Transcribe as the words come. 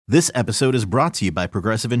This episode is brought to you by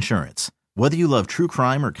Progressive Insurance. Whether you love true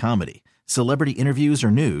crime or comedy, celebrity interviews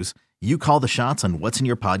or news, you call the shots on what's in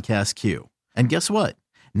your podcast queue. And guess what?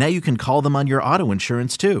 Now you can call them on your auto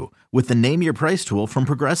insurance too with the Name Your Price tool from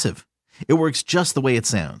Progressive. It works just the way it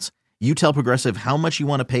sounds. You tell Progressive how much you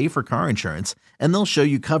want to pay for car insurance, and they'll show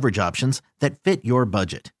you coverage options that fit your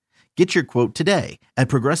budget. Get your quote today at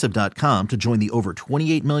Progressive.com to join the over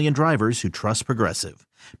 28 million drivers who trust Progressive.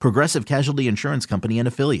 Progressive Casualty Insurance Company and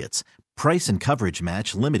Affiliates. Price and coverage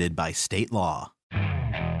match limited by state law.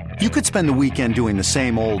 You could spend the weekend doing the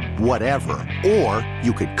same old whatever, or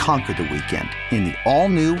you could conquer the weekend in the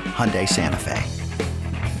all-new Hyundai Santa Fe.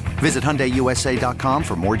 Visit HyundaiUSA.com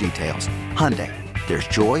for more details. Hyundai, there's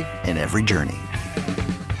joy in every journey.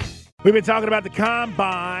 We've been talking about the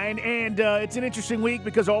Combine, and it's an interesting week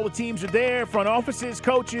because all the teams are there, front offices,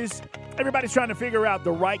 coaches. Everybody's trying to figure out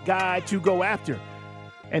the right guy to go after.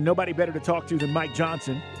 And nobody better to talk to than Mike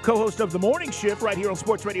Johnson, co-host of The Morning Shift right here on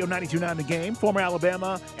Sports Radio 92.9 The Game, former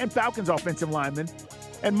Alabama and Falcons offensive lineman.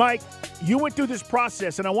 And, Mike, you went through this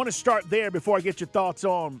process, and I want to start there before I get your thoughts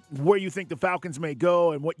on where you think the Falcons may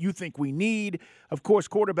go and what you think we need. Of course,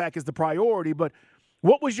 quarterback is the priority, but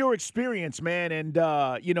what was your experience, man? And,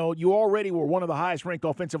 you already were one of the highest-ranked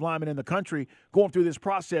offensive linemen in the country going through this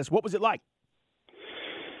process. What was it like?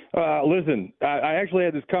 Listen, I actually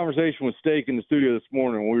had this conversation with Steak in the studio this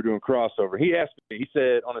morning when we were doing crossover. He asked me, he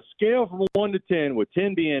said, on a scale from 1 to 10, with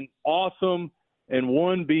 10 being awesome and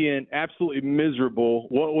 1 being absolutely miserable,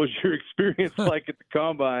 what was your experience like at the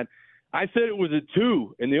Combine? I said it was a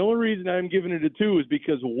 2, and the only reason I'm giving it a 2 is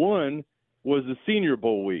because 1 was the Senior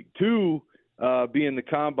Bowl week. 2 being the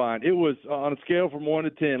Combine. It was on a scale from 1 to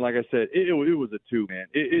 10, like I said, it was a 2, man.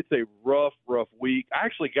 It's a rough week. I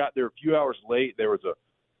actually got there a few hours late. There was a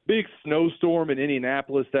big snowstorm in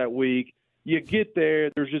Indianapolis that week. You get there,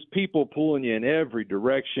 there's just people pulling you in every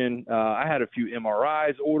direction. I had a few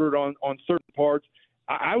MRIs ordered on certain parts.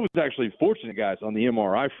 I was actually fortunate, guys, on the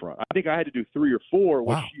MRI front. I think I had to do 3 or 4,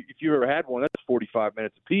 which if you ever had one, that's 45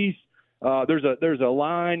 minutes apiece. There's a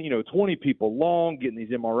line, 20 people long getting these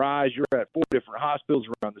MRIs. You're at 4 different hospitals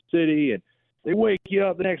around the city, and they wake you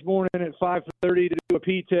up the next morning at 5:30 to do a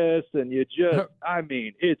P test, and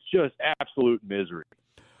it's just absolute misery.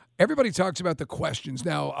 Everybody talks about the questions.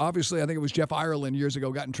 Now, obviously, I think it was Jeff Ireland years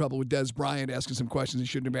ago got in trouble with Des Bryant asking some questions he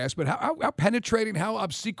shouldn't have asked. But how penetrating, how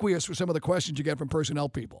obsequious were some of the questions you get from personnel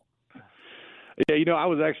people? Yeah, I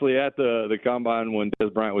was actually at the Combine when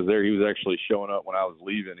Des Bryant was there. He was actually showing up when I was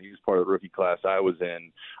leaving. He was part of the rookie class I was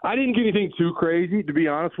in. I didn't get anything too crazy, to be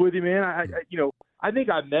honest with you, man. I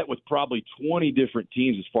think I met with probably 20 different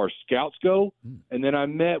teams as far as scouts go, and then I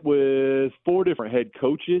met with 4 different head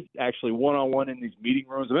coaches, actually one-on-one in these meeting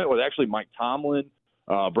rooms. I met with actually Mike Tomlin,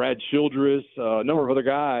 Brad Childress, a number of other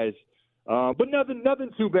guys, but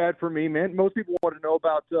nothing too bad for me, man. Most people want to know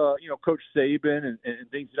about Coach Saban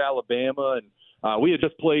and things at Alabama, and we had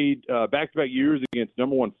just played back-to-back years against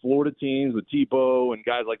number 1 Florida teams with Tebow and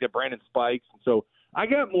guys like that, Brandon Spikes, and so I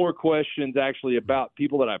got more questions actually about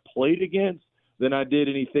people that I played against than I did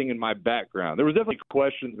anything in my background. There was definitely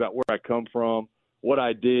questions about where I come from, what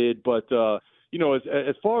I did, but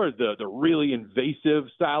as far as the really invasive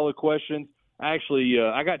style of questions, I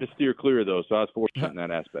got to steer clear of those, so I was fortunate in that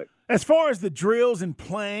aspect. As far as the drills and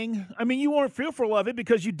playing, you weren't fearful of it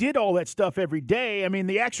because you did all that stuff every day.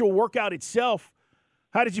 The actual workout itself,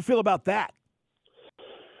 how did you feel about that?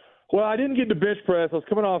 Well, I didn't get to bench press. I was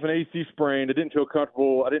coming off an AC sprain. I didn't feel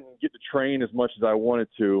comfortable. I didn't get to train as much as I wanted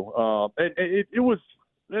to.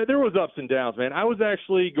 There was ups and downs, man. I was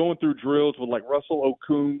actually going through drills with like Russell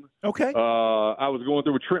Okung. Okay. I was going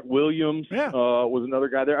through with Trent Williams. Yeah. Was another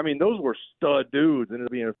guy there. Those were stud dudes, ended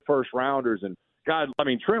up being first rounders. And God,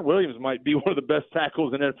 Trent Williams might be one of the best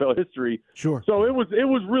tackles in NFL history. Sure. So it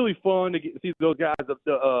was really fun to see those guys.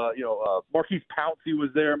 Marquise Pouncey was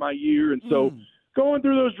there my year, and so. Going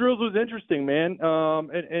through those drills was interesting, man.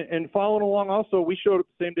 And following along also, we showed up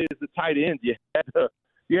the same day as the tight ends. You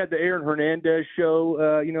had the Aaron Hernandez show,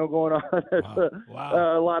 going on.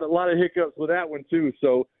 Wow. A lot of hiccups with that one too.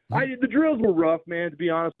 So the drills were rough, man, to be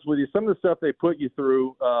honest with you. Some of the stuff they put you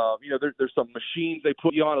through, there's some machines they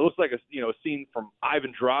put you on. It looks like a scene from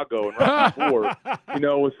Ivan Drago in Rocky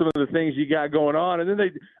IV, with some of the things you got going on. And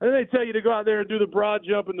then they tell you to go out there and do the broad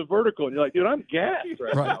jump and the vertical. And you're like, dude, I'm gassed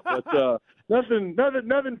right now. But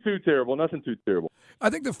nothing too terrible. Nothing too terrible. I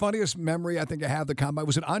think the funniest memory I have the Combine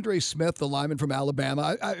was Andre Smith, the lineman from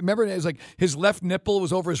Alabama. I remember it was like his left nipple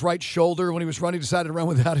was over his right shoulder when he was running, decided to run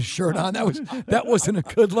without his shirt on. That wasn't a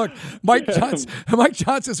good look. Mike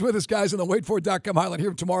Johnson's with us, guys, on the waitfor.com Highline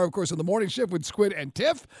here tomorrow, of course, on the morning shift with Squid and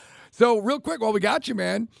Tiff. So real quick, while we got you,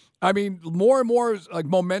 man, I mean, more and more like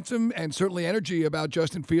momentum and certainly energy about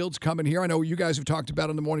Justin Fields coming here. I know you guys have talked about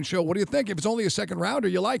it on the morning show. What do you think? If it's only a second rounder,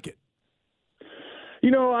 you like it?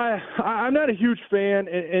 I'm not a huge fan,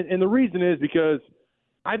 and the reason is because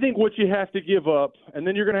I think what you have to give up, and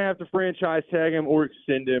then you're going to have to franchise tag him or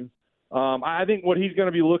extend him. I think what he's going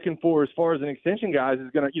to be looking for as far as an extension, guys,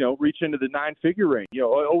 is going to, reach into the 9-figure range.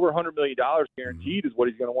 Over $100 million guaranteed is what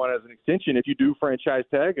he's going to want as an extension if you do franchise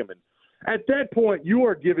tag him. And at that point, you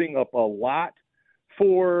are giving up a lot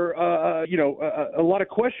for, a lot of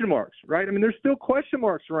question marks, right? I mean, there's still question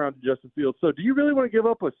marks around Justin Fields. So do you really want to give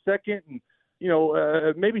up a second and,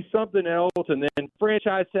 maybe something else and then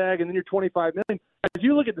franchise tag and then you're $25 million? As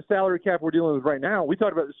you look at the salary cap we're dealing with right now, we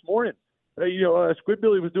talked about this morning.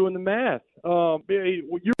 Squidbilly was doing the math.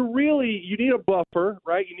 You need a buffer,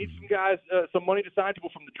 right? You need some guys, some money to sign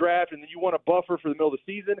people from the draft, and then you want a buffer for the middle of the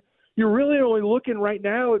season. You're really only looking right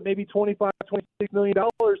now at maybe $25, $26 million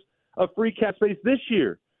of free cap space this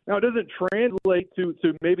year. Now, it doesn't translate to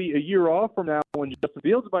maybe a year off from now when Justin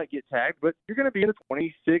Fields might get tagged, but you're going to be in the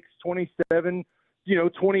 26, 27,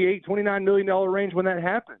 28, $29 million range when that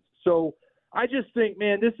happens. So I just think,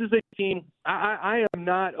 man, this is a team. I am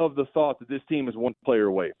not of the thought that this team is one player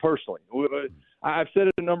away, personally. I've said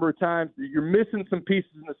it a number of times. You're missing some pieces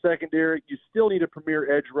in the secondary. You still need a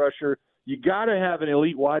premier edge rusher. You got to have an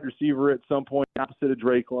elite wide receiver at some point opposite of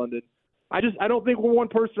Drake London. I don't think we're one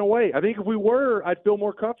person away. I think if we were, I'd feel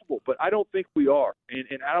more comfortable, but I don't think we are. And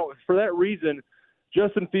I don't. For that reason,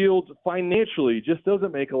 Justin Fields financially just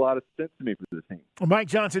doesn't make a lot of sense to me for this team. Mike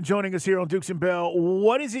Johnson joining us here on Dukes and Bell.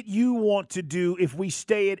 What is it you want to do if we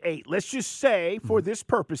stay at 8? Let's just say, for this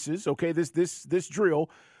purposes, okay, this drill,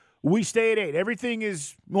 we stay at 8. Everything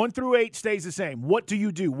is 1 through 8 stays the same. What do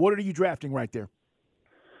you do? What are you drafting right there?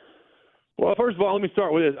 Well, first of all, let me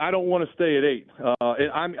start with this. I don't want to stay at 8.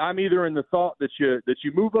 I'm either in the thought that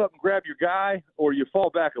you move up and grab your guy, or you fall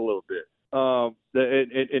back a little bit.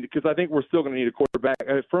 Because I think we're still going to need a quarterback.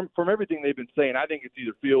 From everything they've been saying, I think it's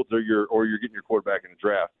either Fields or you're getting your quarterback in the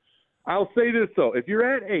draft. I'll say this though: if you're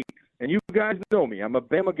at 8, and you guys know me, I'm a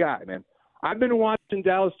Bama guy, man. I've been watching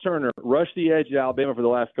Dallas Turner rush the edge at Alabama for the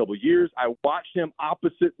last couple of years. I watched him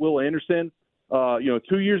opposite Will Anderson, 2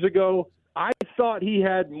 years ago. I thought he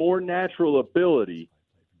had more natural ability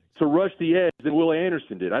to rush the edge than Will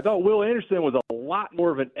Anderson did. I thought Will Anderson was a lot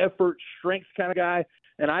more of an effort, strength kind of guy,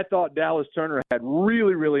 and I thought Dallas Turner had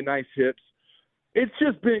really, really nice hips. It's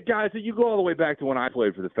just been, guys, that you go all the way back to when I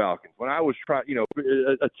played for the Falcons, when I was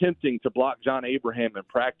attempting to block John Abraham in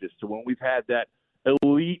practice, to when we've had that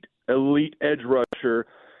elite edge rusher.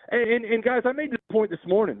 And guys, I made this point this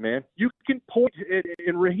morning, man. You can point,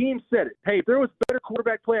 and Raheem said it. Hey, if there was better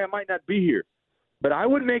quarterback play, I might not be here. But I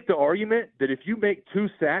would make the argument that if you make 2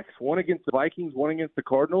 sacks, one against the Vikings, one against the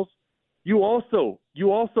Cardinals, you also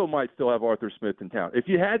might still have Arthur Smith in town. If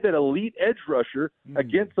you had that elite edge rusher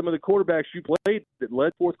against some of the quarterbacks you played that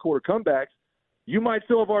led fourth quarter comebacks, you might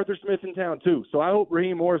still have Arthur Smith in town too. So I hope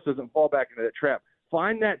Raheem Morris doesn't fall back into that trap.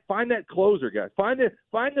 Find that closer, guys. Find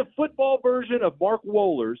the football version of Mark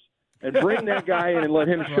Wohlers and bring that guy in and let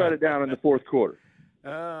him shut it down in the fourth quarter.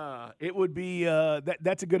 It would be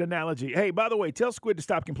that's a good analogy. Hey, by the way, tell Squid to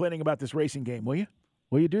stop complaining about this racing game, will you?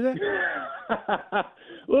 Will you do that?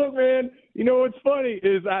 Look, man, what's funny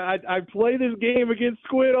is I play this game against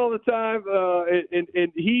Squid all the time,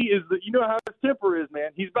 and he is how his temper is,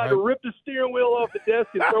 man. He's about to rip the steering wheel off the desk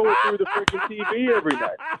and throw it through the freaking TV every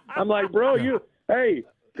night. I'm like, bro, hey,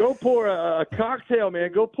 go pour a cocktail,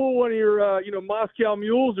 man. Go pull one of your, Moscow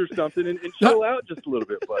mules or something and chill out just a little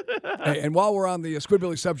bit, bud. Hey, and while we're on the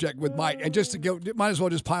Squidbilly subject with Mike, and just to go, might as well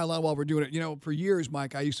just pile on while we're doing it. For years,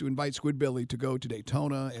 Mike, I used to invite Squidbilly to go to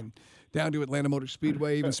Daytona and down to Atlanta Motor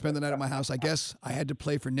Speedway, even spend the night at my house. I guess I had to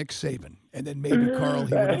play for Nick Saban, and then maybe Carl,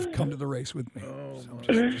 he would have come to the race with me.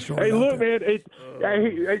 Hey, look, man,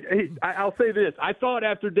 I'll say this. I thought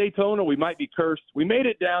after Daytona we might be cursed. We made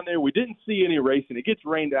it down there. We didn't see any racing. It gets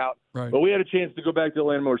rained out. Right. But we had a chance to go back to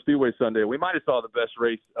Atlanta Motor Speedway Sunday. We might have saw the best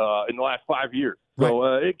race in the last 5 years.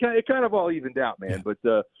 So it kind of all evened out, man. Yeah.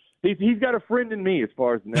 But he's got a friend in me as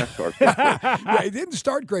far as the NASCAR stuff. Yeah, it didn't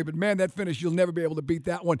start great, but, man, that finish, you'll never be able to beat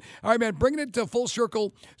that one. All right, man, bringing it to full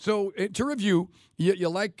circle. So to review, you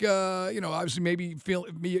like, obviously maybe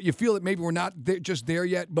you feel that maybe we're not just there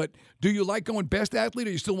yet, but do you like going best athlete,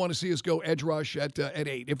 or you still want to see us go edge rush at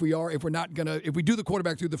 8 if we do the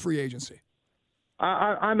quarterback through the free agency?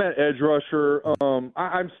 I'm at edge rusher.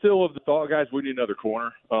 I'm still of the thought, guys, we need another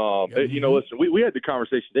corner. Listen, we had the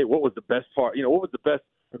conversation today. What was the best part? What was the best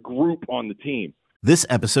group on the team? This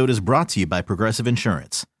episode is brought to you by Progressive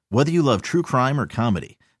Insurance. Whether you love true crime or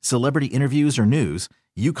comedy, celebrity interviews or news,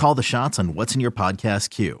 You call the shots on what's in your podcast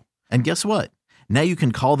queue. And guess what? Now you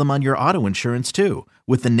can call them on your auto insurance too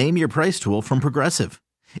with the Name Your Price tool from Progressive.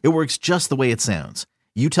 It works just the way it sounds.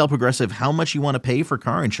 You tell Progressive how much you want to pay for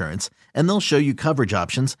car insurance, and they'll show you coverage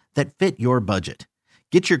options that fit your budget.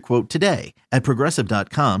 Get your quote today at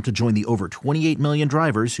Progressive.com to join the over 28 million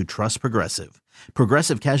drivers who trust Progressive.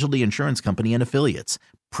 Progressive Casualty Insurance Company and Affiliates.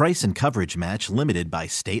 Price and coverage match limited by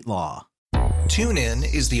state law.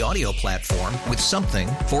 TuneIn is the audio platform with something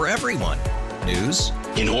for everyone. News.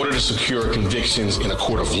 In order to secure convictions in a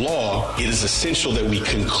court of law, it is essential that we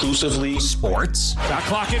conclusively. Sports. Got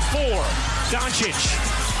clock at 4.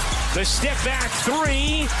 Doncic. The step back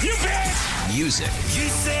 3. You bet. Music. You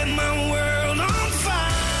set my world on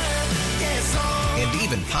fire. Yes, and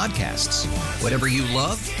even podcasts. Whatever you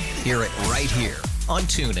love, hear it right here on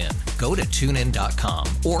TuneIn. Go to TuneIn.com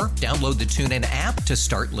or download the TuneIn app to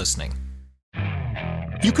start listening.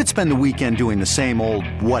 You could spend the weekend doing the same old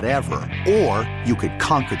whatever, or you could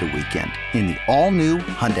conquer the weekend in the all-new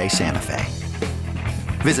Hyundai Santa Fe.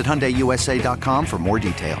 Visit HyundaiUSA.com for more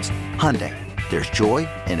details. Hyundai, there's joy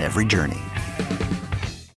in every journey.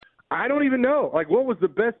 I don't even know. Like, what was the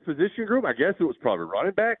best position group? I guess it was probably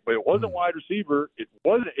running back, but it wasn't wide receiver. It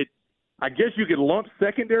wasn't. I guess you could lump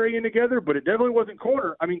secondary in together, but it definitely wasn't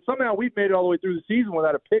corner. I mean, somehow we've made it all the way through the season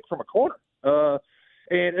without a pick from a corner.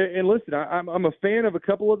 And listen, I'm a fan of a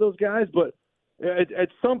couple of those guys, but at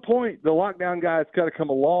some point the lockdown guys got to come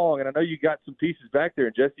along. And I know you got some pieces back there,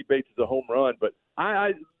 and Jesse Bates is a home run. But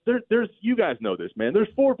there's you guys know this, man. There's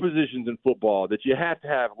 4 positions in football that you have to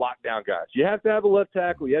have lockdown guys. You have to have a left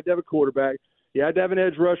tackle, you have to have a quarterback, you have to have an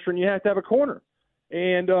edge rusher, and you have to have a corner.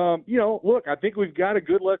 And look, I think we've got a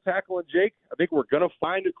good left tackle in Jake. I think we're going to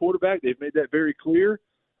find a quarterback. They've made that very clear.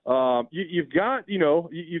 You've got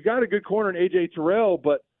a good corner in A.J. Terrell,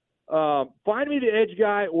 but find me the edge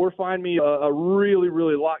guy or find me a really,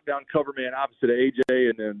 really lockdown cover man opposite of A.J.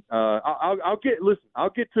 And then I'll get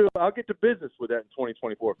to business with that in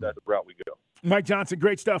 2024 if that's the route we go. Mike Johnson,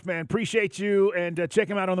 great stuff, man. Appreciate you, and check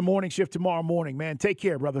him out on the morning shift tomorrow morning, man. Take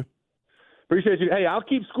care, brother. Appreciate you. Hey, I'll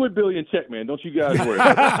keep Squidbilly in check, man. Don't you guys worry.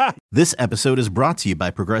 This episode is brought to you by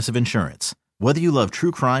Progressive Insurance. Whether you love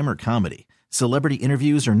true crime or comedy, celebrity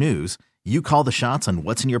interviews or news, you call the shots on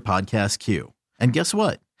what's in your podcast queue. And guess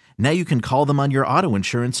what? Now you can call them on your auto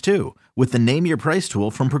insurance too with the Name Your Price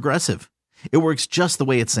tool from Progressive. It works just the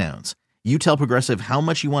way it sounds. You tell Progressive how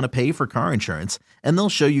much you want to pay for car insurance, and they'll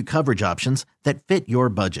show you coverage options that fit your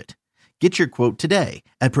budget. Get your quote today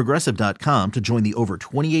at Progressive.com to join the over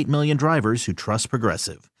 28 million drivers who trust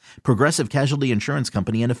Progressive. Progressive Casualty Insurance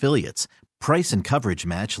Company and Affiliates. Price and coverage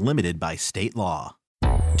match limited by state law.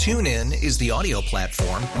 TuneIn is the audio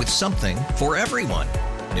platform with something for everyone.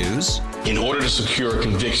 News. In order to secure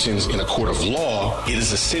convictions in a court of law, it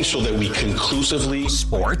is essential that we conclusively.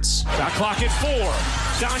 Sports. Got clock at 4.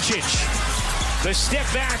 Doncic. The step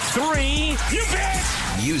back 3. You bet.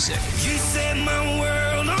 Music. You set my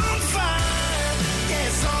world on fire.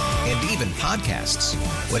 Yes, and even podcasts.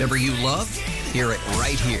 Whatever you love, hear it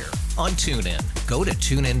right here on TuneIn. Go to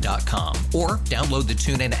TuneIn.com or download the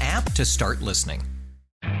TuneIn app to start listening.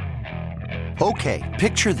 Okay,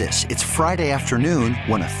 picture this. It's Friday afternoon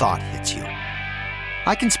when a thought hits you.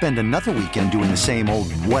 I can spend another weekend doing the same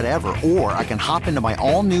old whatever, or I can hop into my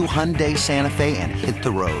all-new Hyundai Santa Fe and hit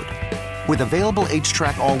the road. With available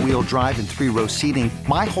H-Track all-wheel drive and 3-row seating,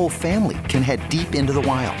 my whole family can head deep into the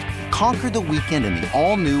wild. Conquer the weekend in the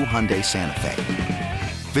all-new Hyundai Santa Fe.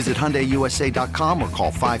 Visit HyundaiUSA.com or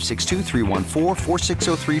call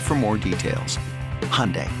 562-314-4603 for more details.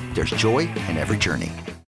 Hyundai, there's joy in every journey.